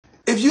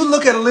if you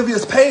look at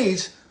Olivia's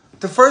page,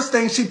 the first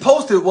thing she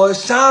posted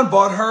was Sean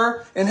bought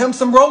her and him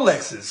some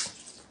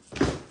Rolexes.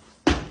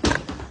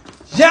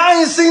 Y'all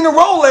ain't seen the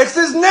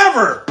Rolexes,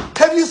 never.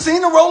 Have you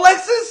seen the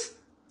Rolexes?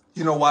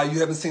 You know why you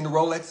haven't seen the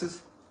Rolexes?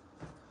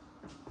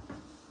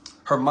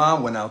 Her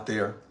mom went out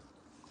there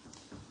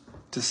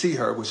to see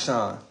her with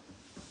Sean.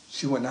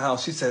 She went in the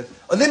house. She said,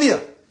 Olivia,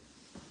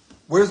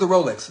 where's the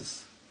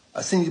Rolexes?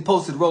 I seen you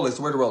posted Rolex.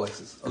 Where are the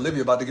Rolexes?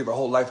 Olivia about to give her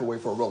whole life away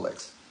for a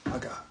Rolex. My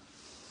God.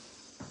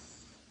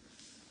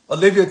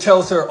 Olivia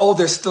tells her, oh,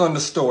 they're still in the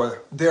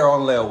store. They're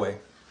on layaway.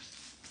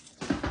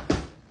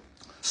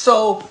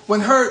 So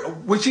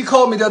when she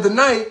called me the other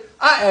night,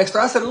 I asked her,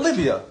 I said,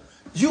 Olivia,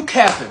 you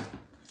capping.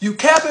 You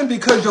capping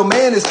because your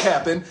man is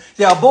capping.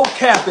 Y'all both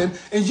capping.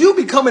 And you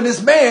becoming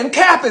this man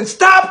capping.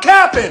 Stop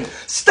capping.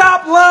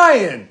 Stop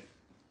lying.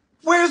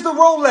 Where's the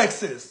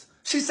Rolexes?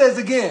 She says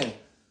again,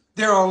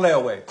 they're on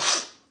layaway.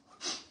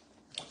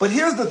 But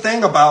here's the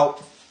thing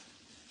about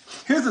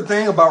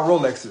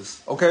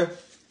Rolexes, okay?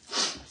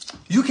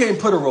 You can't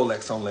put a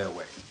Rolex on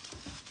layaway.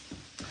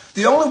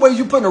 The only way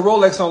you put a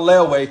Rolex on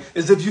layaway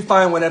is if you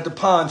find one at the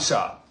pawn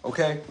shop,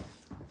 okay?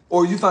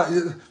 Or you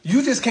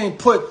just can't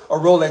put a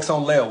Rolex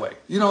on layaway.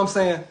 You know what I'm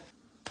saying?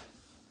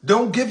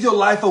 Don't give your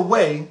life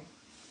away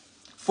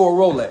for a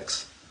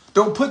Rolex.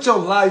 Don't put your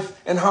life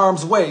in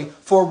harm's way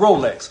for a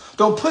Rolex.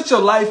 Don't put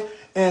your life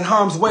in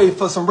harm's way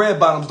for some red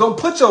bottoms. Don't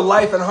put your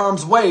life in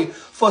harm's way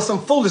for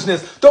some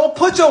foolishness. Don't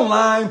put your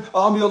life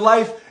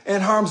in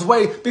harm's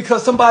way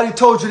because somebody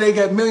told you they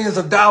got millions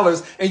of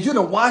dollars and you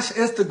done watch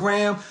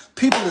Instagram.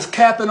 People is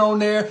capping on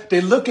there.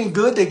 They looking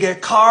good. They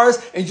get cars.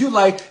 And you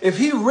like, if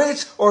he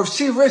rich or if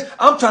she rich,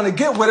 I'm trying to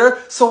get with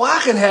her so I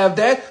can have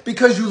that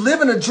because you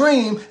live in a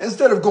dream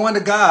instead of going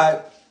to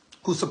God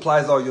who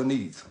supplies all your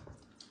needs.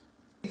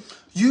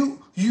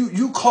 You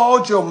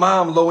called your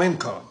mom low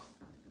income.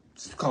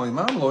 You call your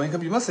mom low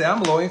income. You must say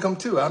I'm low income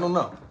too. I don't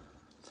know.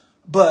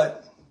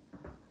 But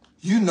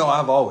you know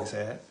I've always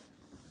had.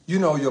 You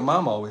know your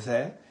mom always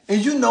had.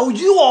 And you know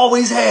you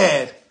always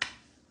had.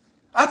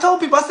 I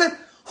told people, I said,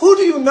 who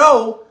do you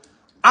know?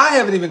 I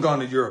haven't even gone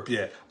to Europe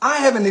yet. I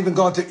haven't even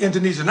gone to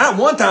Indonesia. Not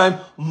one time,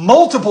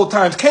 multiple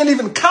times. Can't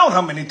even count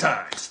how many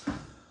times.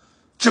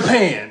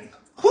 Japan.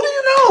 Who do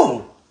you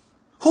know?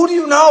 Who do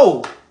you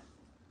know?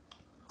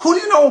 Who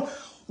do you know?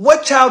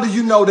 What child do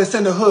you know that's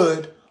in the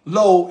hood,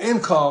 low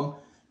income,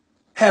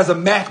 has a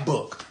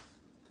MacBook,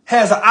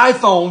 has an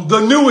iPhone,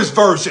 the newest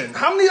version?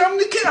 How many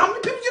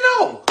people do you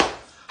know?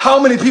 How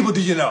many people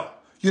do you know?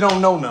 You don't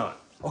know none,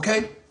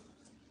 okay?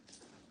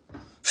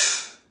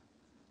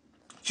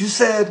 You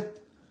said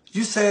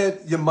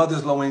your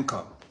mother's low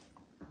income.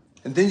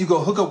 And then you go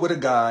hook up with a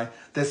guy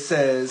that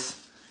says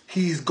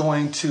he's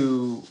going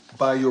to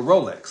buy you a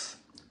Rolex.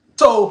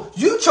 So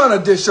you trying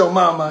to dish your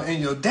mama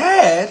and your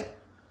dad,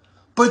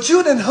 but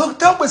you done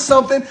hooked up with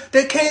something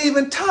they can't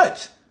even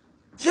touch.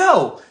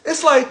 Yo,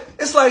 it's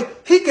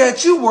like he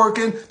got you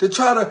working to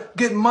try to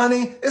get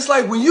money. It's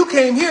like when you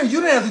came here,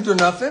 you didn't have to do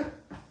nothing.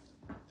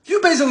 You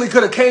basically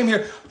could have came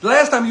here. The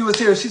last time you was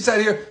here, she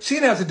sat here. She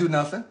didn't have to do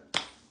nothing.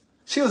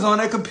 She was on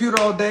that computer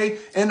all day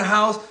in the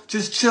house,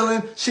 just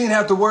chilling. She didn't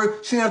have to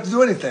work. She didn't have to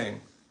do anything.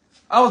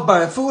 I was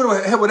buying food.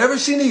 I had whatever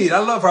she needed. I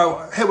love her.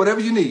 I had whatever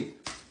you need.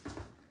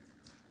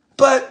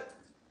 But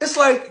it's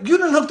like you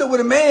done hooked up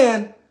with a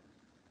man.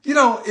 You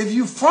know, if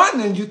you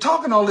fronting and you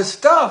talking all this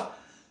stuff,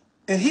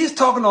 and he's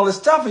talking all this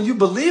stuff, and you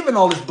believe in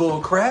all this bull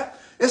crap,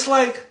 it's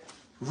like,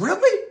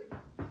 really?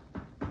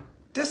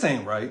 This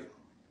ain't right.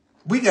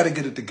 We got to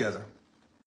get it together.